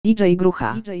D.j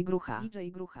Grucha.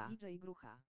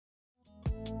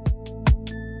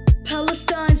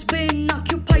 Palestine's been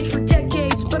occupied for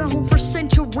decades, but a home for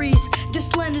centuries.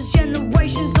 This land is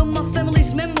generations of my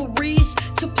family's memories.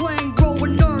 To plant, grow,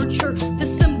 and nurture the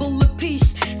symbol